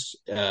command,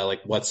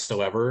 like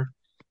whatsoever,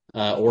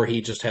 or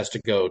he just has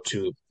to go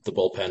to the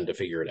bullpen to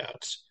figure it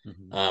out.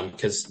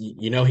 Because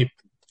he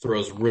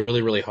throws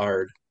really, really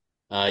hard.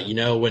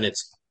 When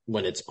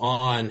it's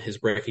on, his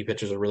breaking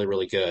pitches are really,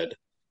 really good.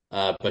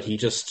 But he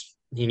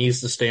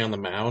needs to stay on the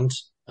mound.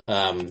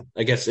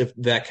 I guess if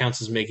that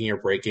counts as making or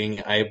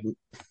breaking, I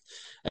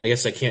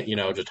guess I can't,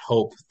 just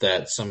hope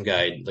that some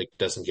guy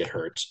doesn't get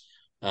hurt,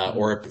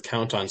 or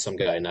count on some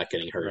guy not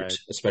getting hurt, right.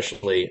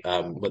 Especially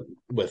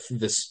with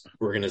this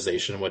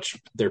organization, in which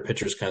their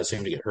pitchers kind of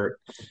seem to get hurt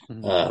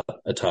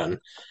a ton.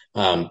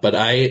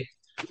 But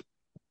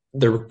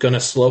they're going to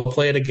slow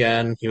play it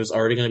again. He was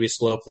already going to be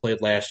slow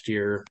played last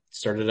year.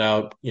 Started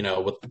out,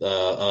 with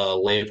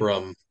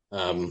labrum.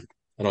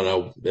 I don't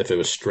know if it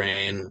was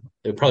strain.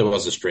 It probably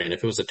was a strain.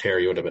 If it was a tear,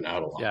 he would have been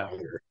out a lot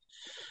longer.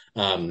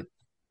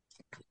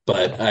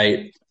 But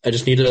I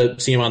just need to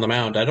see him on the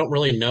mound. I don't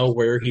really know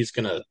where he's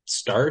going to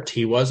start.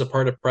 He was a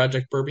part of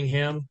Project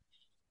Birmingham.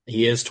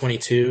 He is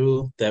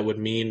 22. That would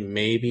mean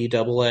maybe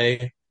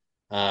Double-A.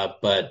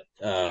 But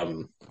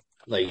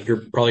like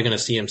you're probably going to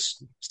see him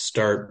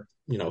start,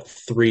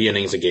 3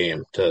 innings a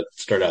game to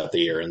start out the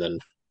year and then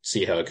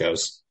see how it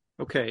goes.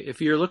 Okay, if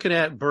you're looking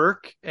at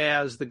Burke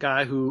as the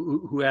guy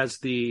who has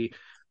the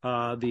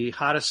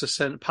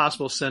hottest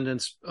possible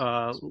ascendance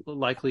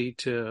likely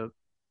to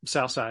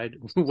Southside,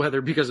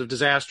 whether because of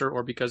disaster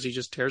or because he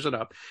just tears it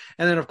up,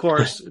 and then of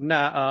course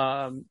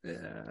probably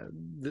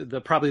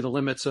the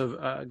limits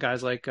of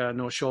guys like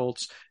Noah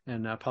Schultz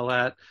and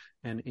Paulette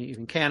and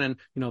even Cannon,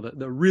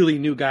 the really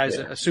new guys,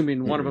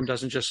 assuming one of them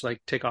doesn't just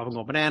like take off and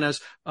go bananas.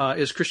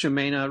 Is Christian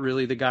Mena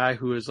really the guy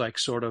who is like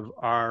sort of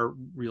our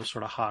real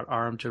sort of hot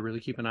arm to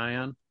really keep an eye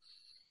on?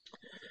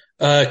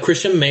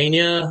 Christian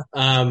Mania,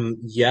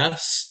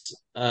 yes,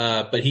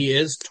 but he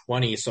is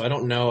 20, so I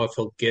don't know if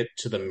he'll get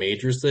to the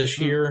majors this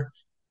year.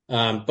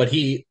 But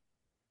in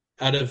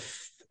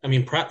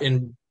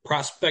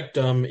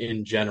prospectum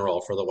in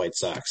general for the White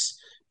Sox,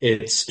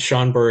 it's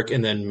Sean Burke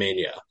and then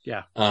Mania,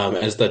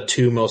 as the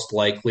two most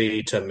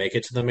likely to make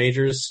it to the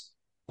majors.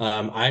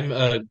 I'm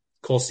a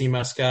Cole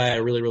Seamus guy. I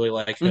really, really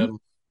like him.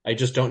 I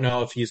just don't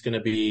know if he's going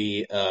to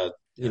be, a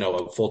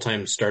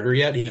full-time starter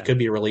yet. He could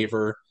be a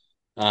reliever.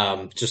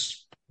 I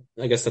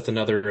guess that's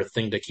another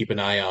thing to keep an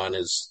eye on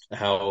is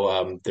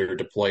how they're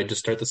deployed to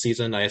start the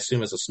season. I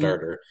assume as a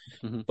starter,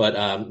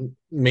 but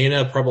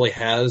Mena probably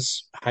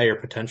has higher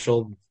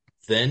potential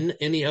than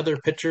any other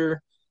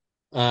pitcher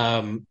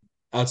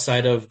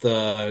outside of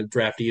the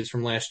draftees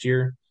from last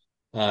year,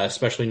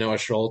 especially Noah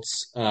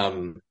Schultz.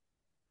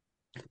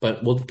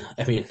 But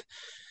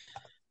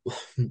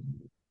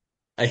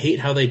I hate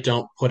how they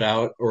don't put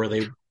out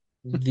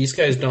these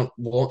guys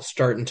won't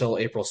start until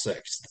April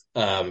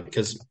 6th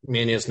because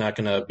Mania is not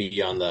going to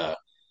be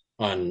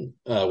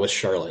with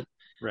Charlotte.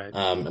 Right.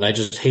 And I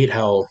just hate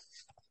how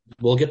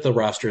we'll get the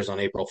rosters on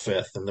April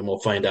 5th and then we'll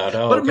find out.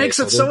 But it makes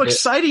it so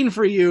exciting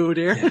for you,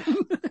 Darren.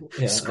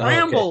 Yeah.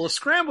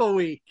 Scramble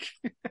week.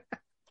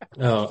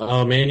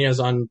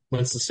 Mania's on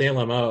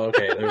Winston-Salem. Oh,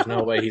 okay. There's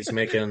no way he's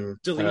making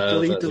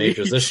the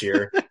majors this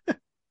year.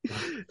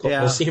 Cole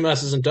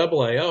Seamus is in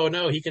Double-A. Oh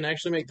no, he can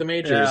actually make the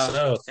majors.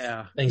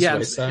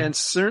 Thanks, and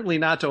certainly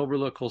not to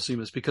overlook Cole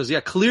Seamus because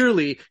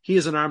clearly he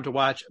is an arm to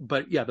watch.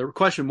 But the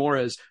question more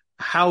is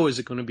how is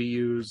it going to be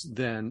used?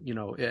 Then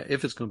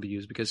if it's going to be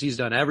used because he's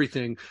done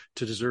everything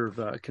to deserve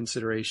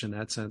consideration in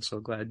that sense. So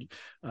glad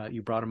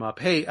you brought him up.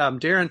 Hey,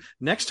 Darren,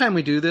 next time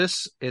we do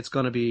this, it's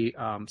going to be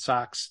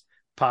Sox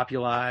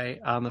Populi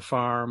on the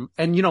Farm.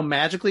 And,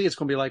 magically it's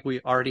going to be like we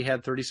already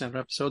had 37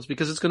 episodes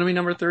because it's going to be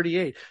number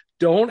 38.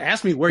 Don't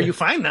ask me where you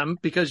find them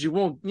because you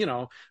won't,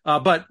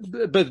 but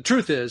the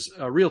truth is,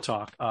 real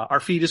talk,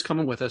 our feed is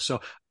coming with us. So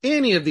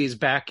any of these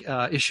back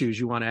issues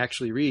you want to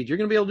actually read, you're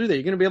going to be able to do that.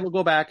 You're going to be able to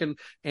go back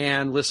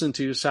and listen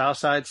to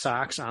Southside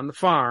Sox on the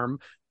Farm,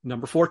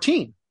 number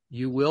 14.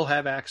 You will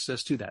have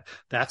access to that.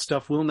 That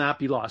stuff will not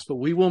be lost, but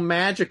we will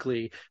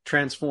magically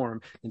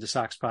transform into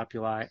Sox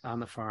Populi on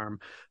the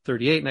Farm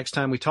 38 next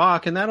time we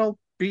talk. And that'll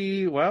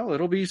be,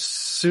 it'll be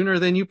sooner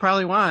than you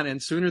probably want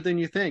and sooner than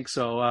you think.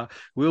 So,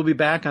 we'll be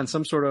back on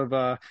some sort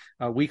of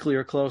a weekly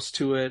or close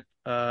to it,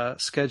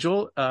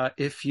 schedule,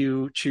 if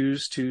you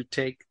choose to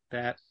take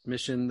that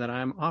mission that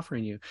I'm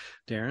offering you.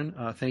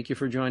 Darren, thank you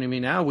for joining me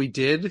now. We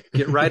did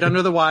get right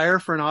under the wire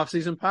for an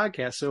off-season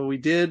podcast. So we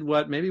did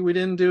what maybe we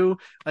didn't do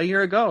a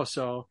year ago.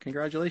 So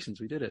congratulations.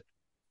 We did it.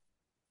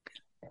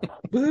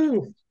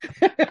 Woo.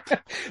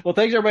 Well,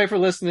 thanks everybody for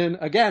listening.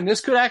 Again, this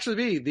could actually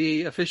be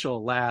the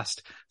official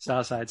last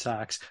Southside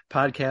Sox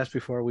podcast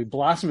before we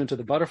blossom into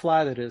the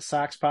butterfly that is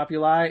Sox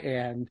Populi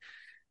and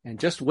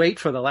just wait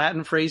for the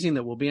Latin phrasing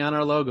that will be on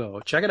our logo.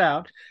 Check it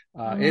out.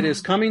 It is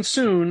coming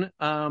soon.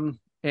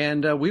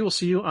 And we will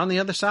see you on the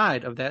other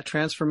side of that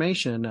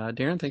transformation.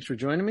 Darren, thanks for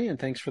joining me, and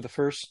thanks for the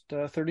first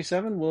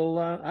 37. We'll,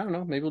 I don't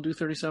know, maybe we'll do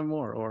 37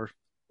 more, or,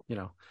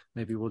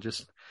 maybe we'll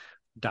just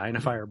die in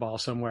a fireball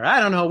somewhere. I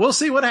don't know. We'll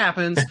see what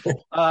happens.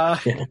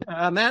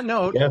 On that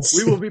note,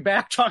 we will be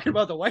back talking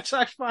about the White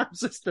Sox farm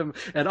system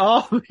and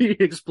all the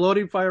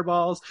exploding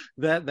fireballs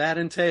that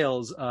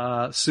entails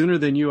sooner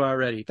than you are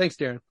ready. Thanks,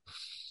 Darren.